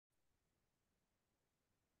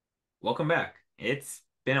Welcome back. It's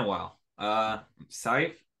been a while.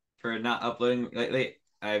 Sorry for not uploading lately.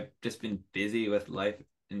 I've just been busy with life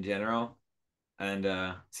in general.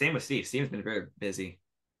 And same with Steve. Steve's been very busy.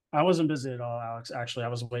 I wasn't busy at all, Alex. Actually, I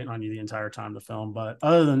was waiting on you the entire time to film. But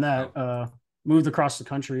other than Oh, that, moved across the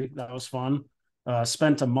country. That was fun.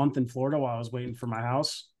 Spent a month in Florida while I was waiting for my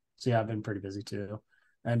house. So yeah, I've been pretty busy too.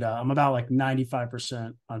 And I'm about like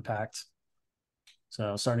 95% unpacked.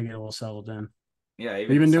 So starting to get a little settled in. Have yeah, you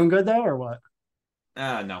even been some doing good though, or what?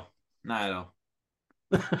 no, not at all.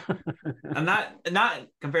 I'm not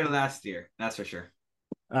compared to last year, that's for sure.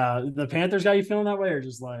 The Panthers got you feeling that way, or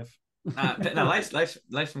just life? No, life's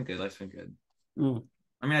been good. Life's been good. Mm,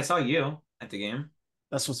 I mean, I saw you at the game.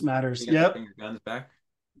 that's what You matters. got to Yep, bring your guns back.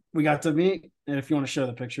 we got to meet. And if you want to show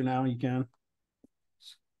the picture now, you can.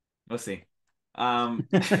 We'll see. Um,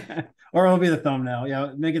 Or it'll be the thumbnail.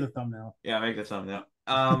 Yeah, make it the thumbnail. yeah, make this thumbnail.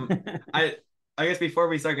 I I guess before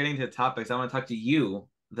we start getting to the topics, I want to talk to you,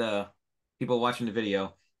 the people watching the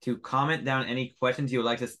video, to comment down any questions you would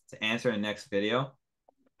like us to answer in the next video.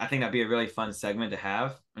 I think that'd be a really fun segment to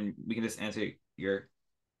have, and we can just answer your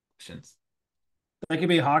questions. That could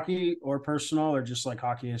be hockey or personal or just like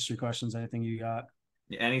hockey history questions, anything you got.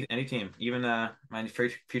 Any team, even my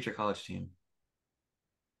future college team.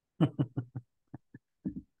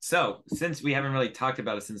 So since we haven't really talked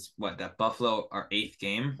about it since what that Buffalo our eighth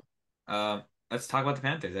game, uh, let's talk about the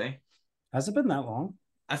Panthers, eh? Has it been that long?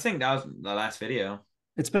 I think that was the last video.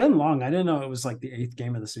 It's been long. I didn't know it was like the eighth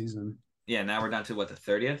game of the season. Yeah, now we're down to what, the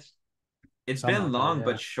 30th? It's Something been like that, long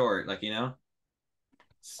but yeah. short,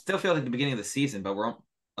 still feels like the beginning of the season, but we're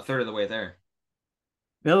a third of the way there.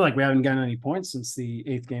 I feel like we haven't gotten any points since the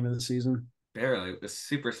eighth game of the season. Barely. A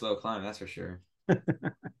super slow climb, that's for sure. All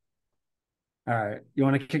right. You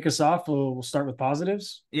want to kick us off? We'll start with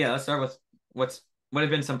positives. Yeah, let's start with what have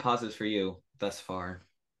been some positives for you thus far.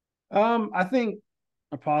 I think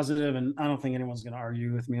a positive, and I don't think anyone's going to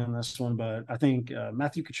argue with me on this one, but I think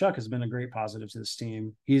Matthew Kachuk has been a great positive to this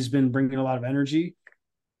team. He's been bringing a lot of energy.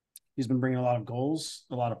 He's been bringing a lot of goals,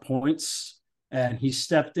 a lot of points, and he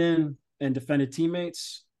stepped in and defended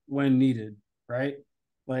teammates when needed, right?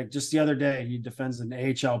 Like just the other day, he defends an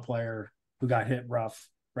AHL player who got hit rough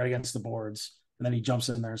right against the boards, and then he jumps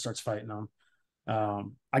in there and starts fighting them.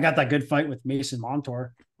 I got that good fight with Mason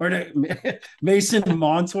Montour or no, Mason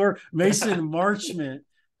Montour, Mason Marchment.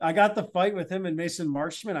 I got the fight with him and Mason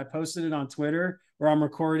Marchment. I posted it on Twitter where I'm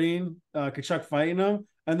recording Kachuk fighting him.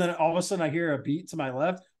 And then all of a sudden I hear a beat to my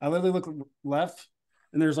left. I literally look left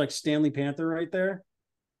and there's like Stanley Panther right there.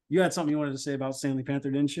 You had something you wanted to say about Stanley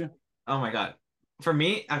Panther, didn't you? Oh my God. For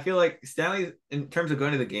me, I feel like Stanley, in terms of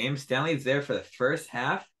going to the game, Stanley's there for the first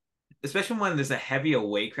half, especially when there's a heavy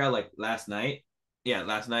away crowd like last night. Yeah,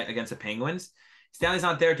 last night against the Penguins. Stanley's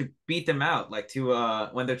not there to beat them out, like to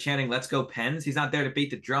when they're chanting "Let's go Pens." He's not there to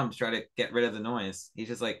beat the drums, try to get rid of the noise. He's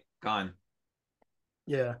just like gone.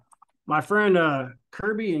 Yeah. My friend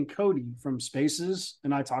Kirby and Cody from Spaces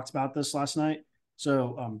and I talked about this last night.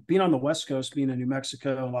 So, being on the West Coast, being in New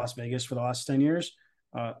Mexico and Las Vegas for the last 10 years,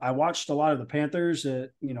 I watched a lot of the Panthers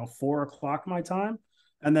at, 4 o'clock my time.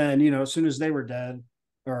 And then, as soon as they were dead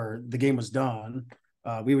or the game was done,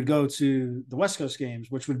 we would go to the West Coast games,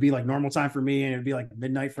 which would be like normal time for me and it'd be like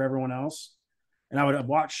midnight for everyone else. And I would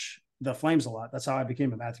watch the Flames a lot. That's how I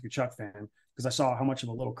became a Matthew Tkachuk fan because I saw how much of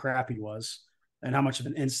a little crap he was and how much of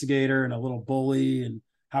an instigator and a little bully and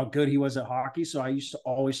how good he was at hockey. So I used to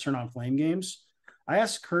always turn on Flame games. I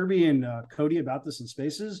asked Kirby and Cody about this in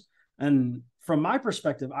Spaces, and from my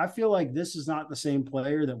perspective, I feel like this is not the same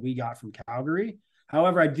player that we got from Calgary.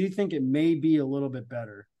 However, I do think it may be a little bit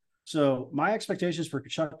better. So my expectations for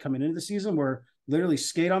Kachuk coming into the season were literally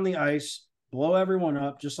skate on the ice, blow everyone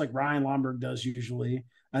up, just like Ryan Lomberg does usually,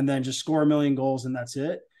 and then just score a million goals and that's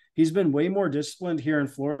it. He's been way more disciplined here in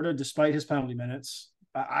Florida despite his penalty minutes.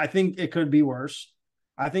 I think it could be worse.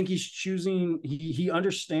 I think he's choosing, he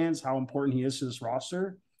understands how important he is to this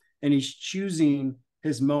roster, and he's choosing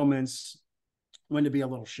his moments when to be a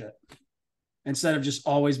little shit instead of just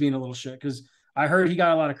always being a little shit. Because I heard he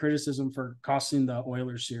got a lot of criticism for costing the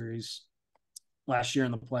Oilers series last year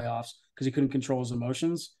in the playoffs because he couldn't control his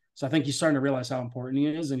emotions. So I think he's starting to realize how important he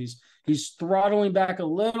is, and he's throttling back a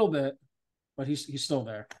little bit, but he's still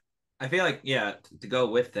there. I feel like yeah, to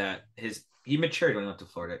go with that, his he matured when he went to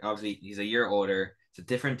Florida. Obviously, he's a year older. It's a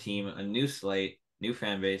different team, a new slate, new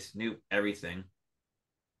fan base, new everything.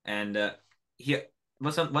 And he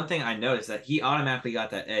one thing I noticed that he automatically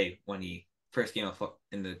got that A when he first came up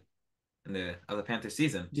in the of the Panthers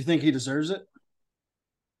season. Do you think he deserves it?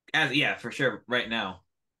 As yeah, for sure. Right now,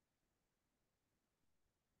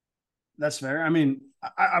 That's fair. I mean,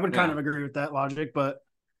 I would kind yeah, of agree with that logic, but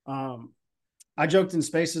Um, I joked in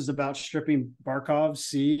Spaces about stripping Barkov's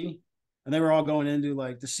C, and they were all going into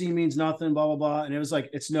like the C means nothing, blah blah blah, and it was like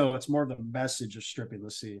it's more of the message of stripping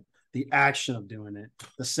the C, the action of doing it,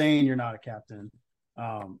 the saying you're not a captain.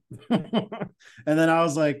 And then I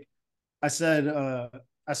was like, I said,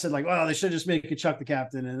 like, well, they should just make it Chuck the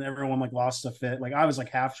captain, and everyone like lost a fit. Like I was like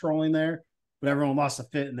half trolling there, but everyone lost a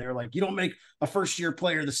fit, and they were like, you don't make a first year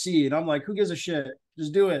player the C, and I'm like, who gives a shit?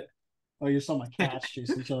 Just do it. Oh, you saw my cats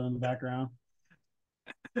chasing each other in the background.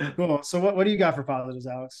 Cool. So what do you got for positives,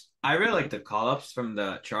 Alex? I really like the call ups from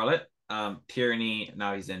the Charlotte. Tierney,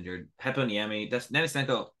 now he's injured. Heponiemi, that's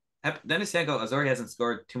Denisenko Azori hasn't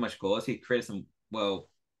scored too much goals. He created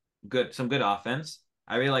some good offense.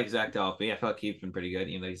 I really like Zach Delpy. I felt like he's been pretty good,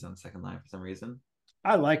 even though he's on the second line for some reason.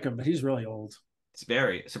 I like him, but he's really old. It's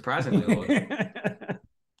very surprisingly old. And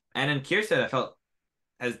then Kierstead, I felt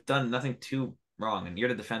has done nothing too wrong. And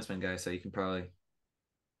you're the defenseman guy, so you can probably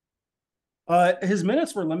His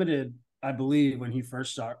minutes were limited, I believe, when he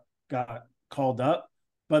first got called up.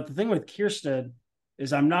 But the thing with Kierstead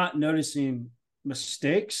is I'm not noticing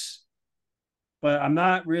mistakes, but I'm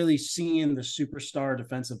not really seeing the superstar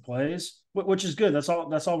defensive plays, which is good. That's all.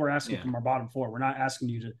 That's all we're asking yeah. from our bottom four. We're not asking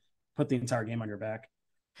you to put the entire game on your back.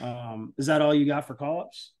 Is that all you got for call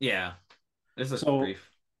ups? Yeah. This is So brief.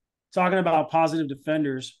 talking about positive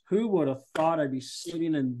defenders, who would have thought I'd be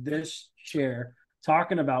sitting in this chair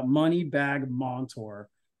talking about Moneybag Montour?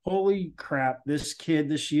 Holy crap, this kid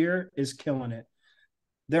this year is killing it.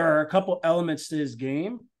 There are a couple elements to his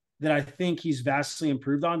game that I think he's vastly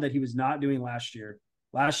improved on that he was not doing last year.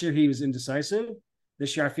 Last year, he was indecisive.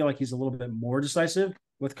 This year, I feel like he's a little bit more decisive.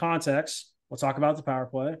 With context, we'll talk about the power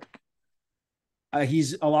play.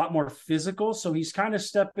 He's a lot more physical, so he's kind of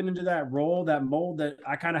stepping into that role, that mold that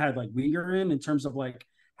I kind of had like Uyghur in terms of like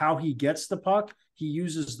how he gets the puck. He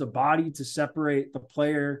uses the body to separate the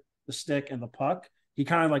player, the stick, and the puck. He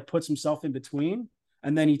kind of like puts himself in between,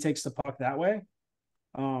 and then he takes the puck that way.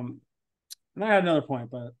 And I had another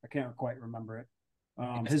point, but I can't quite remember it.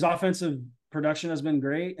 His offensive production has been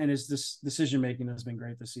great, and his decision making has been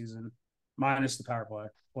great this season, minus the power play.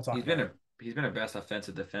 We'll talk He's about been it. he's been our best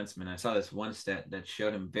offensive defenseman. I saw this one stat that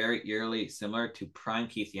showed him very eerily similar to prime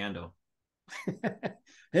Keith Yandel.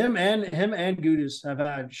 him and Gudis have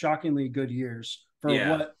had shockingly good years for Yeah.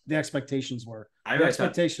 what the expectations were. I The really thought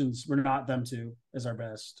expectations were not them two as our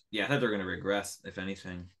best. yeah, I thought they were gonna regress, if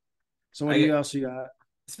anything. So what I do you get else you got?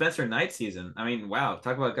 Spencer Knight season. I mean, wow,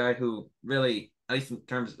 talk about a guy who really, at least in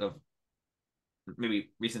terms of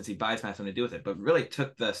maybe recency bias might have something to do with it, but really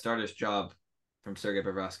took the starter's job from Sergei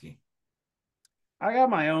Bobrovsky. I got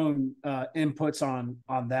my own inputs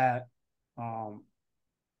on that. Um,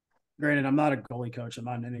 Granted, I'm not a goalie coach. I'm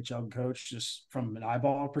not an NHL coach. Just from an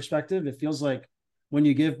eyeball perspective, it feels like when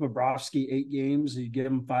you give Bobrovsky 8 games, you give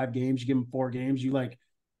him 5 games, you give him 4 games, you like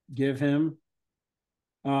give him.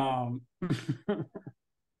 Um,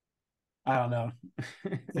 I don't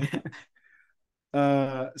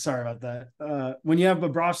know. Sorry about that. When you have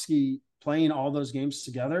Bobrovsky playing all those games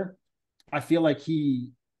together, I feel like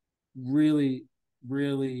he really,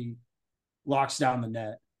 really locks down the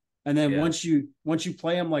net. And then Yeah. once you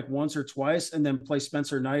play him like once or twice, and then play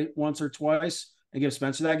Spencer Knight once or twice, and give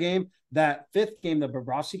Spencer that game, that fifth game that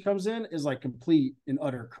Bobrovsky comes in is like complete and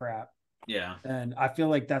utter crap. Yeah. And I feel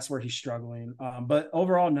like that's where he's struggling. But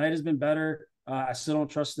overall, Knight has been better. I still don't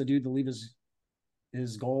trust the dude to leave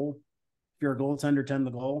his goal. If you're a goaltender, tend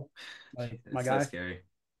the goal, like my It's so guy. scary.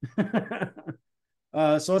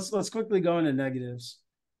 So let's quickly go into negatives.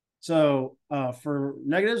 So for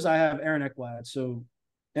negatives, I have Aaron Ekblad. So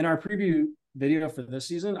in our preview video for this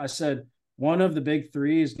season, I said one of the big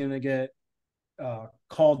three is going to get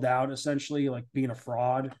called out, essentially, like being a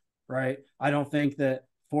fraud, right? I don't think that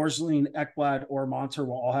Forsling, Ekblad, or Monter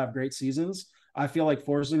will all have great seasons. I feel like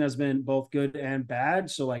Forsling has been both good and bad,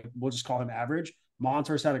 so like we'll just call him average.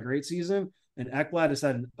 Monter's had a great season, and Ekblad has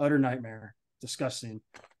had an utter nightmare. Disgusting.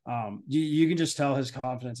 You can just tell his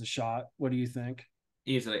confidence is shot. What do you think?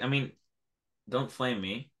 Easily. I mean, don't flame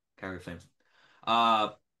me. Calgary Flames.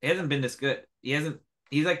 He hasn't been this good.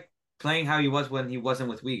 He's like playing how he was when he wasn't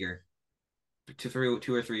with Uyghur 2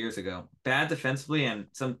 or 3 years ago. Bad defensively and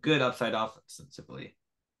some good upside offensively.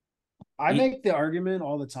 I He, make the argument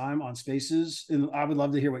all the time on Spaces, and I would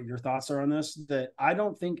love to hear what your thoughts are on this. That I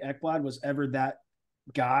don't think Ekblad was ever that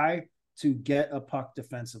guy to get a puck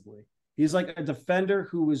defensively. He's like a defender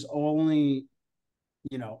who was only,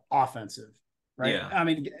 offensive, right? yeah. I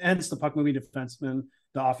mean, hence the puck moving defenseman,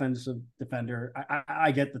 the offensive defender.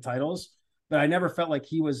 I get the titles, but I never felt like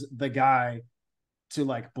he was the guy to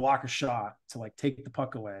like block a shot, to like take the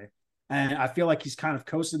puck away. And I feel like he's kind of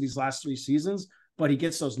coasted these last 3 seasons. but he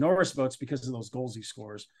gets those Norris votes because of those goals he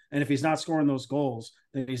scores. And if he's not scoring those goals,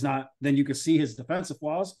 then he's not. Then you could see his defensive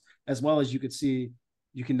flaws as well as you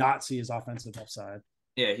cannot see his offensive upside.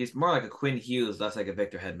 Yeah, he's more like a Quinn Hughes, less like a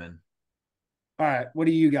Victor Hedman. All right, what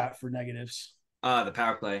do you got for negatives? The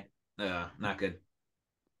power play, not good.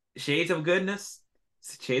 Shades of goodness,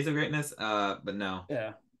 shades of greatness. But no.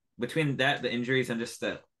 Yeah, Between that, the injuries, and just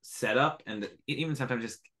the setup, and even sometimes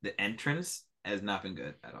just the entrance has not been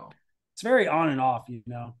good at all. it's very on and off.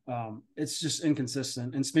 It's just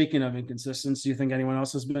inconsistent. And speaking of inconsistence, do you think anyone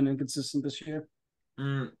else has been inconsistent this year?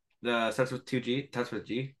 Mm, the starts with 2G, starts with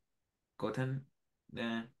G. Goten.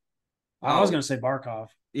 Yeah. I was Oh, going to say Barkov.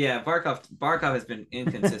 yeah. Barkov has been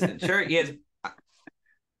inconsistent. Sure, he has.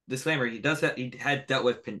 Disclaimer: he does that. He had dealt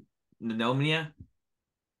with pneumonia.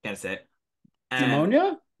 Can't say it. And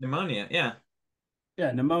Pneumonia? pneumonia. Yeah,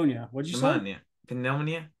 Yeah, pneumonia. What'd you say? pneumonia.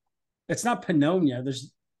 Pneumonia. It's not pneumonia.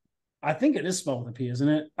 I think it is spelled with a P, isn't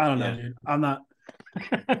it? I don't know, Yeah. dude. I'm not.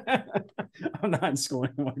 I'm not in school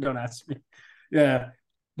anymore. Don't ask me. Yeah, So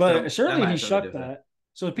but that surely might he have something to shook do with it. that.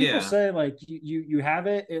 So people Yeah. say like you have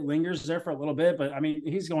it, it lingers there for a little bit, but I mean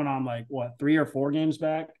he's going on like what 3 or 4 games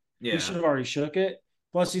back. He Yeah. should have already shook it.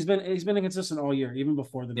 Plus he's been inconsistent all year, even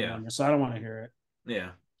before the Yeah. pneumonia. So I don't want to hear it. Yeah.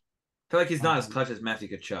 I feel like he's not as Um, clutch as Matthew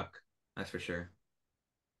Kachuk. That's for sure.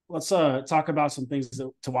 let's talk about some things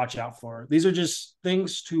to watch out for. These are just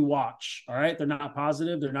things to watch. All right, they're not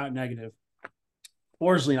positive, they're not negative.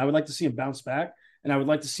 Orsley, I would like to see him bounce back, and I would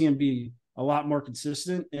like to see him be a lot more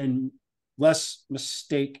consistent and less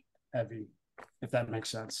mistake heavy, if that makes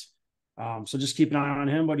sense. So just keep an eye on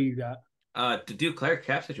him. What do you got? To do Clark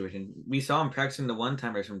Cap situation, we saw him practicing the one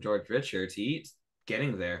timers from George Richards. He's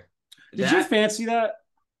getting there. Did you That, fancy that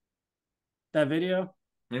video?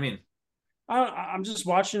 I mean, I'm just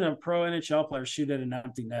watching a pro NHL player shoot at an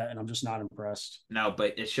empty net, and I'm just not impressed. no,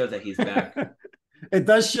 but it shows that he's back. It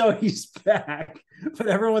does show he's back, but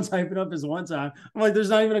everyone's hyping up his one time. I'm like, there's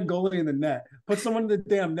not even a goalie in the net. Put someone in the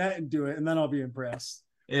damn net and do it, and then I'll be impressed.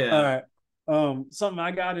 All Yeah. right. Something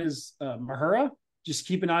I got is Mahura. Just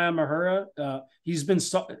keep an eye on Mahura. He's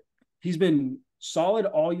been solid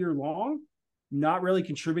all year long, not really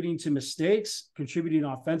contributing to mistakes, contributing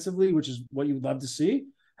offensively, which is what you would love to see.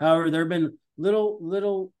 However, there have been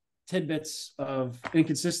little tidbits of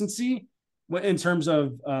inconsistency in terms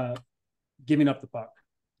of giving up the puck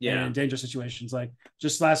and Yeah. in dangerous situations. Like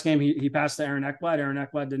just last game, he passed to Aaron Ekblad. Aaron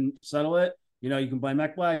Ekblad didn't settle it. You can blame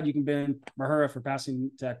Ekblad. You can blame Mahura for passing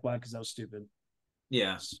to Ekblad because that was stupid.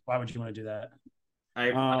 Yeah. Why would you want to do that? I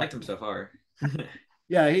liked him so far.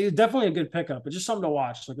 Yeah, he's definitely a good pickup, but just something to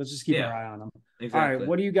watch. Like, let's just keep Yeah, our eye on him. All right, exactly.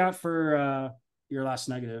 what do you got for your last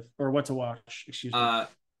negative, or what to watch? Excuse me.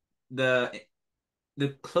 The the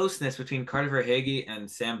closeness between Carter Verhaeghe and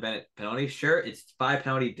Sam Bennett penalty, sure, it's 5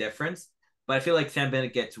 penalty difference, but I feel like Sam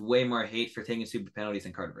Bennett gets way more hate for taking stupid penalties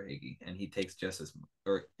than Carter Verhaeghe, and he takes just as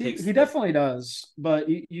or takes He this. definitely does, but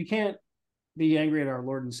you can't be angry at our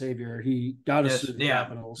Lord and Savior. He got us Yes, through the yeah.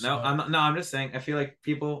 Capitals. No, So. I'm just saying. I feel like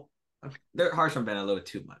people they're harsh on Bennett a little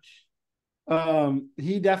too much.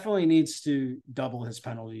 He definitely needs to double his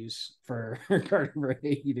penalties for Carter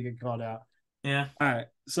Verhaeghe to get called out. Yeah, All right,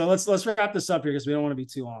 so let's wrap this up here because we don't want to be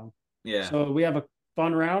too long. yeah. So we have a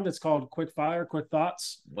fun round. It's called Quick Fire, Quick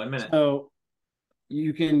Thoughts. 1 minute. So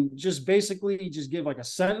you can just basically just give like a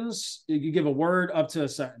sentence. You can give a word up to a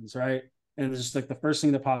sentence, right? And it's just like the first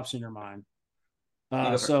thing that pops in your mind. You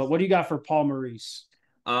go So first. what do you got for Paul Maurice?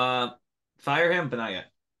 Uh, fire him, but not yet.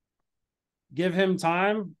 Give him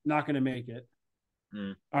time. Not going to make it.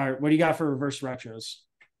 Mm, All right. What do you got for reverse retros?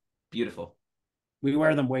 beautiful. We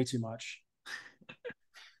wear them way too much.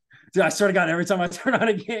 Dude, I swear to God, every time I turn on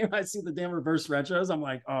a game, I see the damn reverse retros. I'm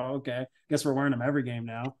like, oh, okay. Guess we're wearing them every game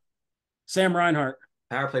now. Sam Reinhart,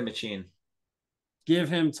 Power play machine. give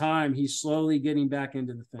him time. He's slowly getting back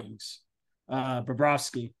into the things.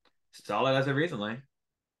 Bobrovsky, Solid as of recently.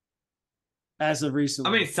 as of I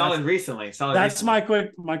recently. mean, solid recently. Solid That's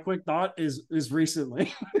recently. my quick thought is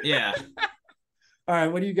recently. Yeah, All right,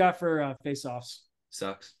 what do you got for face-offs?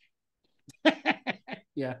 sucks.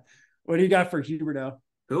 Yeah. What do you got for Huberto?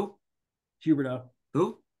 Who? Huberto.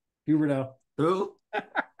 Who? Huberto. Who?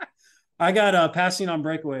 I got passing on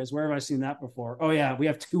breakaways. Where have I seen that before? Oh yeah, we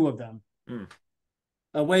have two of them. Mm,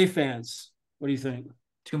 Away fans. What do you think?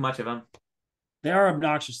 too much of him. They are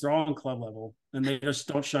obnoxious. They're all in club level, and they just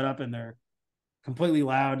don't shut up, and they're completely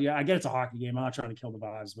loud. Yeah, I get it's a hockey game. I'm not trying to kill the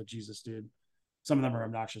vibes, but Jesus, dude, some of them are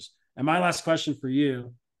obnoxious. And my last question for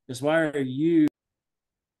you is: why are you?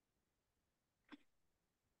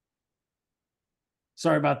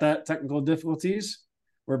 Sorry about that technical difficulties.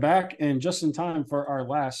 We're back and just in time for our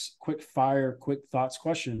last quick fire, quick thoughts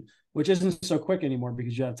question, which isn't so quick anymore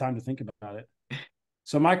because you have time to think about it.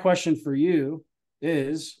 So, my question for you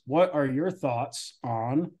is what are your thoughts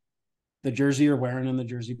on the jersey you're wearing and the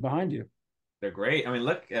jersey behind you? They're great. I mean,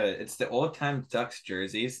 look at it. It's the old time Ducks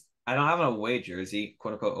jerseys. I don't have an away jersey,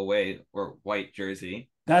 quote unquote away or white jersey.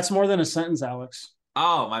 That's more than a sentence, Alex.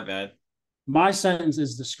 Oh, my bad. My sentence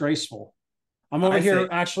is disgraceful. I'm over I here say,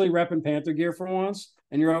 actually repping Panther gear for once,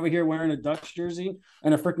 and you're over here wearing a Ducks jersey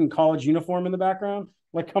and a freaking college uniform in the background.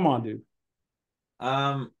 Like, come on, dude.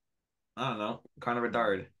 um, I don't know, kind of a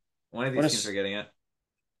dard. One of What these a teams are getting it.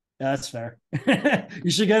 yeah, that's fair.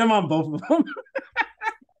 You should get him on both of them.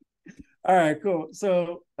 All right, cool.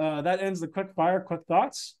 So that ends the quick fire, quick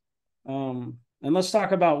thoughts. And let's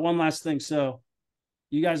talk about one last thing. So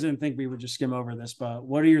you guys didn't think we would just skim over this, but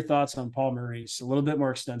what are your thoughts on Paul Maurice a little bit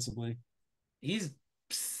more extensively? He's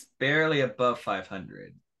barely above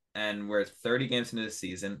 500, and we're 30 games into the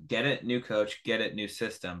season. Get it, new coach. Get it, new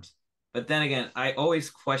systems. But then again, I always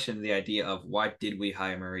question the idea of why did we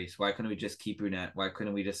hire Maurice? Why couldn't we just keep Brunette? Why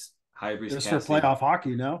couldn't we just hire Bruce Just for Cassidy? playoff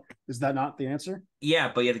hockey, no? Is that not the answer?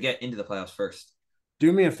 Yeah, but you have to get into the playoffs first.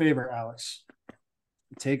 Do me a favor, Alex.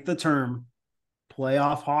 Take the term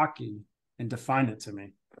playoff hockey and define it to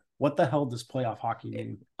me. What the hell does playoff hockey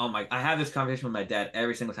mean? Oh my! I have this conversation with my dad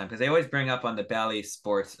every single time because they always bring up on the Bally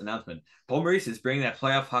Sports announcement. Paul Maurice is bringing that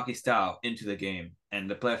playoff hockey style into the game, and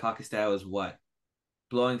the playoff hockey style is what?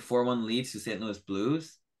 Blowing 4-1 leads to St. Louis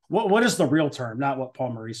Blues. What is the real term? Not what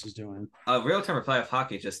Paul Maurice is doing. A real term of playoff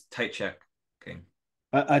hockey is just tight check. Okay.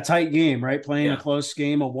 A tight game, right? Playing a Yeah, close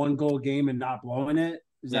game, a 1 goal game, and not blowing it.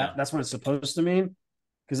 Is yeah, that's what it's supposed to mean?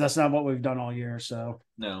 Because that's not what we've done all year. So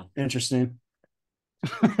no. interesting.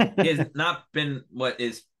 He has not been what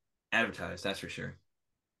is advertised. That's for sure.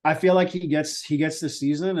 I feel like he gets the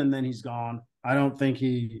season and then he's gone. I don't think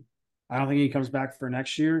he comes back for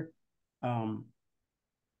next year. Um,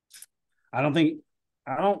 I don't think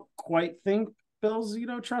I don't quite think Bill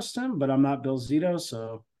Zito trusts him, but I'm not Bill Zito.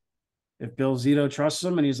 So if Bill Zito trusts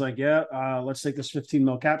him and he's like, yeah, let's take this 15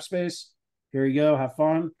 mil cap space. Here you go. Have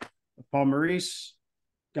fun. Paul Maurice,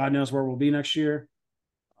 God knows where we'll be next year.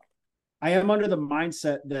 I am under the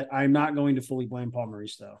mindset that I'm not going to fully blame Paul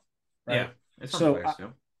Maurice, though. Yeah, Right. it's on the So players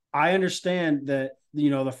too. I understand that,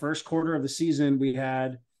 the first quarter of the season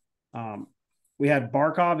um, we had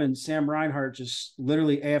Barkov and Sam Reinhart just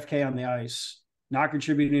literally AFK on the ice, not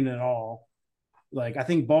contributing at all. Like I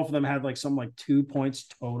think both of them had like some like 2 points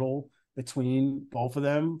total between both of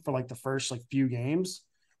them for like the first like few games.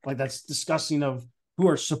 Like that's disgusting of who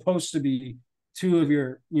are supposed to be two of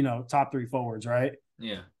your, top three forwards, right?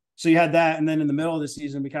 Yeah, So you had that, and then in the middle of the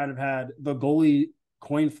season, we kind of had the goalie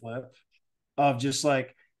coin flip of just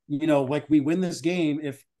like, like we win this game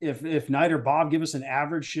if Knight or Bob give us an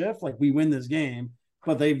average shift, like we win this game.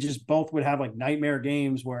 But they just both would have like nightmare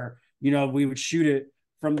games where we would shoot it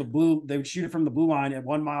from the blue. They would shoot it from the blue line at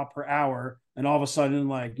 1 mile per hour, and all of a sudden,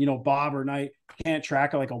 like Bob or Knight can't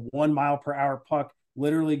track like a 1 mile per hour puck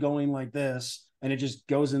literally going like this, and it just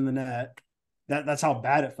goes in the net. That's how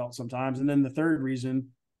bad it felt sometimes. And then the third reason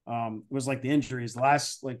was like the injuries. The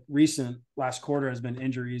last quarter has been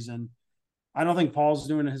injuries, and I don't think Paul's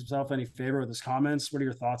doing himself any favor with his comments. What are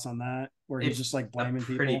your thoughts on that? Where he's it's just like a blaming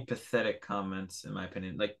pretty people. pathetic comments in my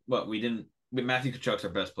opinion. Like, what we didn't. Matthew Kachuk's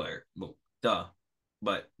our best player. Well, duh.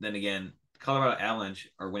 But then again, Colorado Avalanche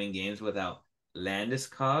are winning games without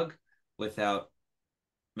Landeskog, without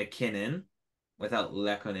McKinnon, without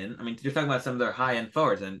Lekkonen. I mean, you're talking about some of their high end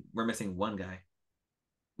forwards, and we're missing one guy,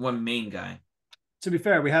 one main guy. To be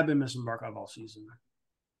fair, we have been missing Barkov all season.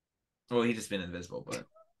 Well, he's just been invisible, but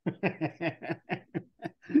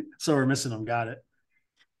So we're missing him. Got it.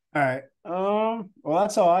 All right. Well,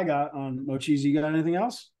 that's all I got on Mochiz. You got anything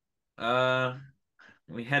else? uh,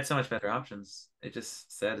 we had so much better options. It's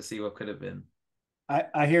just sad to see what could have been.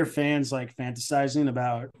 I hear fans like fantasizing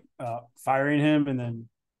about firing him and then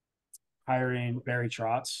hiring Barry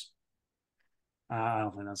Trotz. I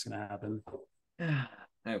don't think that's gonna happen.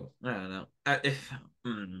 I don't know.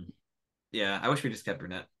 Yeah, I wish we just kept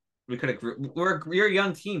Burnett. We could have. You're a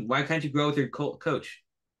young team. Why can't you grow with your coach?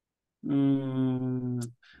 Mm,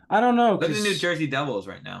 I don't know Look at the New because Jersey Devils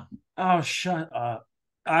right now. oh, shut up.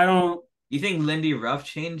 I don't. You think Lindy Ruff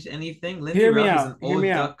changed anything? Lindy Hear me Ruff is out. an Hear me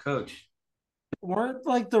old out. duck coach. Weren't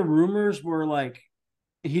like the rumors were like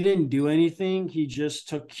he didn't do anything. He just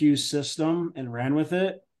took Q's system and ran with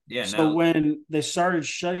it. Yeah, So now when they started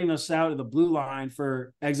shutting us out of the blue line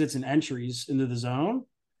for exits and entries into the zone,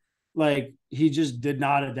 like he just did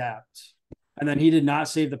not adapt. And then he did not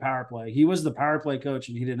save the power play. He was the power play coach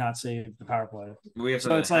and he did not save the power play. we also So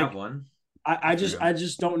didn't it's have like one. I Good for just him. I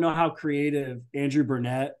just don't know how creative Andrew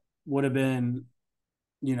Burnett would have been,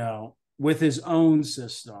 with his own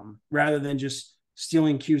system rather than just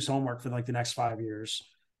stealing Q's homework for like the next 5 years.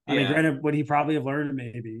 I mean, Yeah, granted, would he probably have learned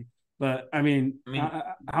maybe, but I mean, I mean,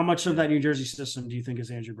 how much of yeah, that New Jersey system do you think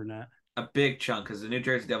is Andrew Burnett? a big chunk because the New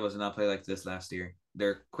Jersey Devils did not play like this last year.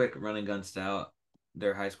 They're quick running gun style.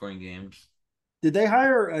 They're high scoring games. Did they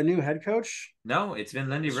hire a new head coach No, it's been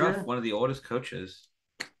Lindy this Ruff, year? one of the oldest coaches,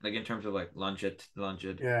 like in terms of like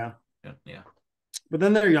longevity. Yeah, Yeah, yeah, but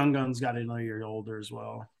then their young guns got another year older as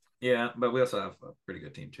well. yeah. But we also have a pretty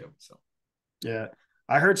good team too. So Yeah.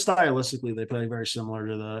 I heard stylistically they play very similar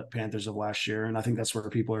to the Panthers of last year, and I think that's where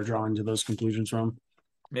people are drawing to those conclusions from.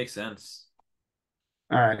 makes sense.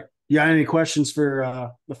 All right. You got any questions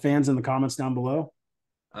for the fans in the comments down below?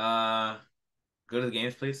 Uh, go to the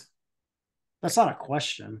games, please. That's not a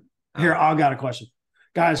question. Here, Oh, I got a question.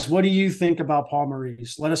 Guys, what do you think about Paul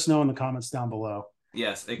Maurice? Let us know in the comments down below.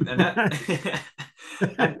 yes, and that.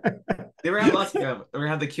 And we're gonna have lots. We're gonna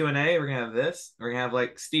have the Q&A. We're gonna have this. We're gonna have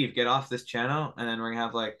like Steve get off this channel, and then we're gonna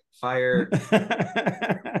have like fire.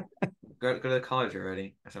 Go to the college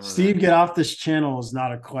already or something like Steve, get off this channel is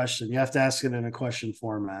not a question. You have to ask it in a question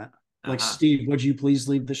format. that. Like, Uh-huh. Steve, would you please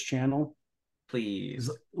leave this channel? Please.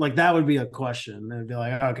 Like, that would be a question. It'd be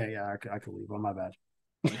like, okay, yeah, I could leave. Oh, my bad.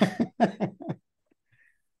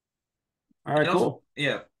 All right, And also, cool.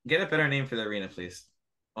 yeah, get a better name for the arena, please.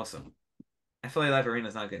 Also, FLA Live Arena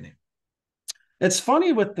is not a good name. It's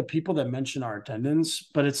funny with the people that mention our attendance,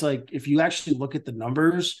 but it's like if you actually look at the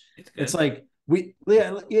numbers, It's it's good.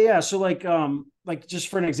 like yeah. So like just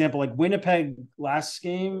for an example, like Winnipeg last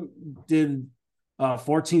game did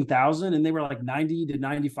 14,000 and they were like 90 to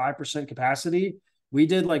 95% capacity. We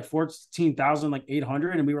did like 14,000 like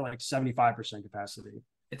 800 and we were like 75% capacity.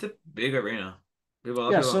 It's a big arena. A lot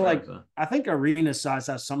of Yeah, people so don't realize like that. I think arena size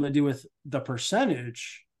has something to do with the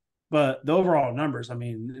percentage, but the overall numbers, I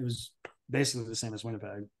mean, it was basically the same as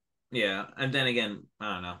Winnipeg. Yeah, and then again,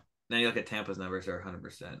 I don't know. Then you look at Tampa's numbers; they're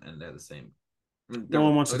 100%, and they're the same. I mean, No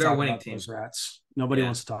one wants to they're a talk winning about team. those rats. Nobody Yeah.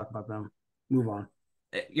 wants to talk about them. Move on.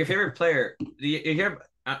 Your favorite player? You hear?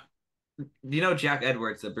 Do you know Jack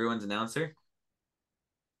Edwards, the Bruins announcer?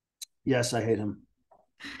 Yes, I hate him.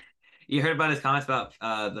 You heard about his comments about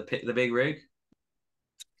the big rig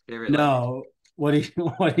favorite Lightning? No, what do you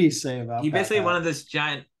what do you say He about Pat basically Pat? wanted this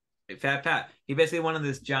giant Fat Pat. He basically wanted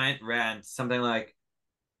this giant rant, something like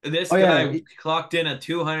this Oh yeah, guy clocked in at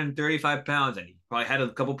 235 pounds and he probably had a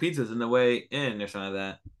couple pizzas in the way in or something like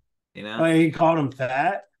that. You know? he called him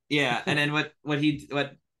fat. Yeah. And then what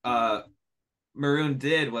Maroon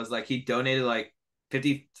did was like he donated like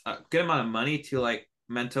 50 good amount of money to like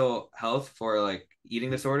mental health for like eating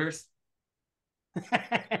disorders.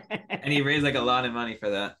 And he raised like a lot of money for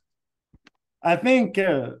that. I think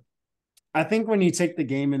I think when you take the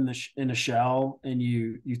game in a shell and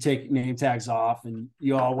you take name tags off and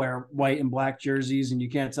you all wear white and black jerseys and you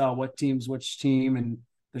can't tell what team's which team and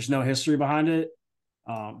there's no history behind it.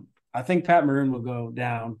 I think Pat Maroon will go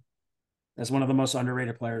down as one of the most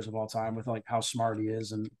underrated players of all time with like how smart he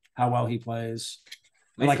is and how well he plays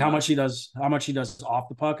and like Mason Mar- how much he does off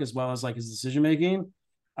the puck as well as like his decision making.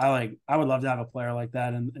 I would love to have a player like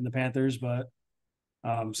that in the Panthers, but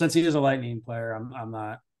since he is a Lightning player, I'm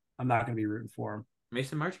not going to be rooting for him.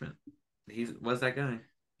 Mason Marchment. He was that guy.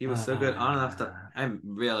 He was so good on and off the. Uh, I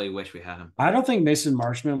really wish we had him. I don't think Mason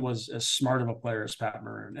Marchment was as smart of a player as Pat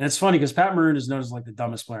Maroon. And it's funny because Pat Maroon is known as like the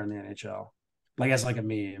dumbest player in the NHL, like as like a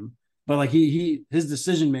meme. But like his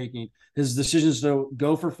decision making, his decisions to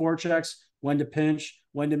go for forechecks, when to pinch,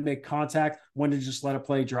 when to make contact, when to just let a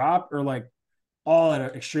play drop, or like all at an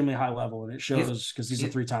extremely high level. And it He's shows because he's a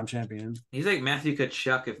he's, 3-time champion. he's like Matthew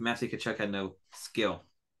Kachuk if Matthew Kachuk had no skill.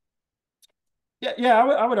 Yeah,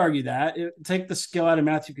 I would argue that take the skill out of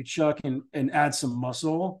Matthew Kachuk and add some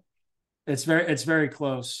muscle. It's very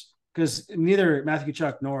close because neither Matthew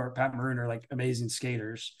Kachuk nor Pat Maroon are like amazing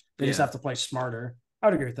skaters. They just Yeah, have to play smarter. I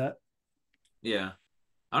would agree with that. yeah.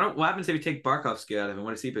 I don't. What happens if you take Barkov's skill out of him?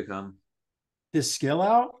 What does he become? His skill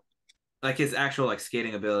out. Like his actual like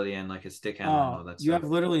skating ability and like his stick handling and all that You stuff. have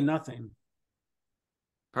literally nothing.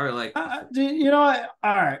 Probably like You know what?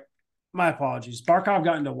 All right. My apologies. Barkov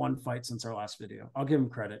got into one fight since our last video. I'll give him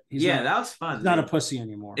credit. yeah, that was He's fun, not a dude. pussy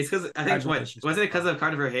anymore. It's because I think what Congratulations, wasn't it because Barkov. of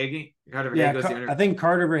Carter Verhaeghe? Carter Verhaeghe Yeah, was the I owner. think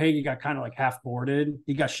Carter Verhaeghe got kind of like half boarded.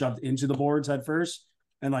 He got shoved into the boards at first,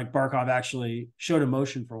 and like Barkov actually showed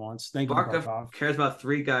emotion for once. Thank you, Barkov Barkov. cares about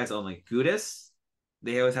three guys only. Gudis,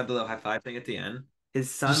 they always have the little high five thing at the end. His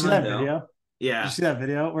Did you son see that Lindell, video? Did you yeah, see that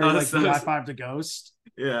video where I he was like he so high fived a ghost?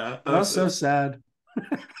 yeah, That was so sad.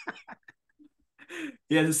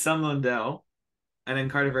 he has his son Lindell, and then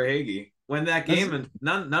Carter Verhaeghe. when that That's game and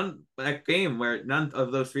none that game where none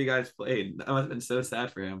of those three guys played, that must have been so sad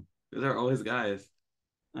for him. Those are always guys.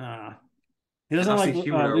 uh, he And doesn't like obviously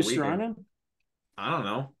Humidor weaker. Lucianen. I don't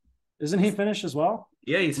know. Isn't he finished as well?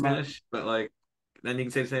 Yeah, he's Am I- finished, but like then you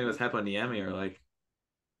can say the same with Hepa Niemi or like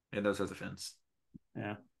and those sorts of fins.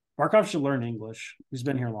 Yeah. Barkov should learn English. He's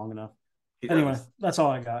been here long enough. He Anyway, does. that's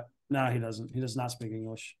all I got. No, he doesn't. He does not speak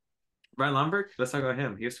English. Brian Lomberg, let's talk about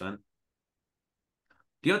him. He was fun.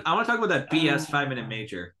 I want to talk about that BS 5 minute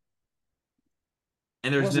major.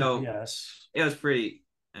 And It there's wasn't no, BS. it was pretty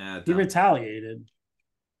He dumb. retaliated.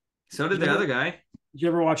 So did Did you the ever other guy. did you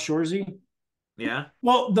ever watch Shorzy? Yeah.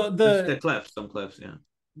 Well, The clips, some clips, yeah.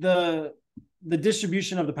 the the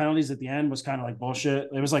distribution of the penalties at the end was kind of like bullshit.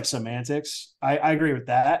 It was like semantics. I agree with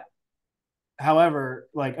that. However,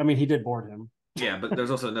 like I mean, he did board him. Yeah, but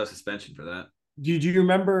there's also no suspension for that. Do you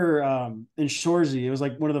remember in Shorzy? It was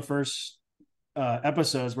like one of the first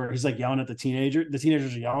episodes where he's like yelling at the teenager. The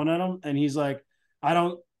teenagers are yelling at him, and he's like, "I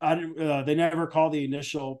don't. I. They never call the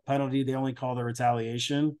initial penalty. They only call the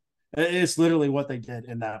retaliation." It's literally what they did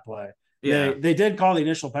in that play. Yeah. They did call the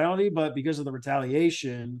initial penalty, but because of the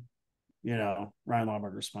retaliation, Ryan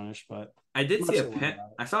Lomberg was punished. But I did I'm see not so worried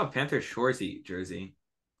I saw a Panthers Shorzy jersey.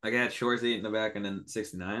 Like I had Shorzy in the back and then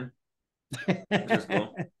 69, about which was it.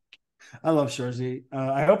 cool. I love Shorzy.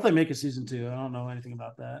 I hope they make a season 2. I don't know anything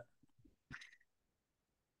about that.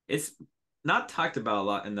 It's not talked about a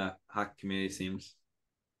lot in the hockey community, it seems.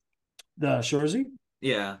 The Shorzy?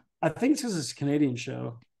 Yeah. I think it's because it's a Canadian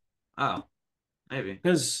show. Oh, maybe.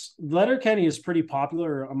 Because Letterkenny is pretty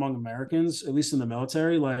popular among Americans, at least in the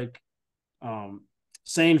military. Like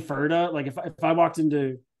saying Ferda, like if I walked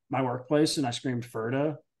into my workplace and I screamed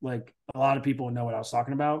Ferda, like a lot of people would know what I was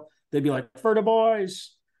talking about. They'd be like, Ferda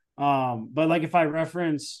boys. But like if I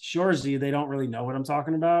reference Shorzy, they don't really know what I'm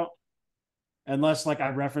talking about. Unless like I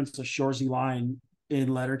reference a Shorzy line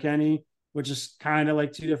in Letterkenny, which is kind of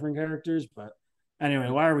like two different characters. But anyway,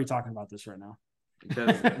 why are we talking about this right now?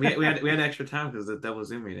 Because we had extra time because of the double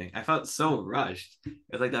Zoom meeting. I felt so rushed. It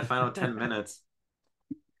was like that final 10 minutes.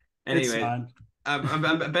 It's Anyway, fine.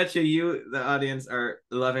 I bet you, the audience, are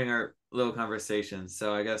loving our little conversations.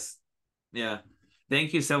 So I guess, yeah.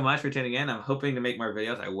 Thank you so much for tuning in. I'm hoping to make more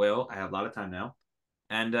videos. I will. I have a lot of time now.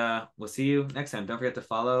 And we'll see you next time. Don't forget to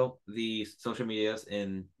follow the social medias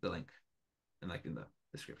in the link and like in the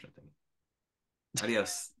description thing.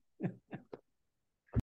 Adios.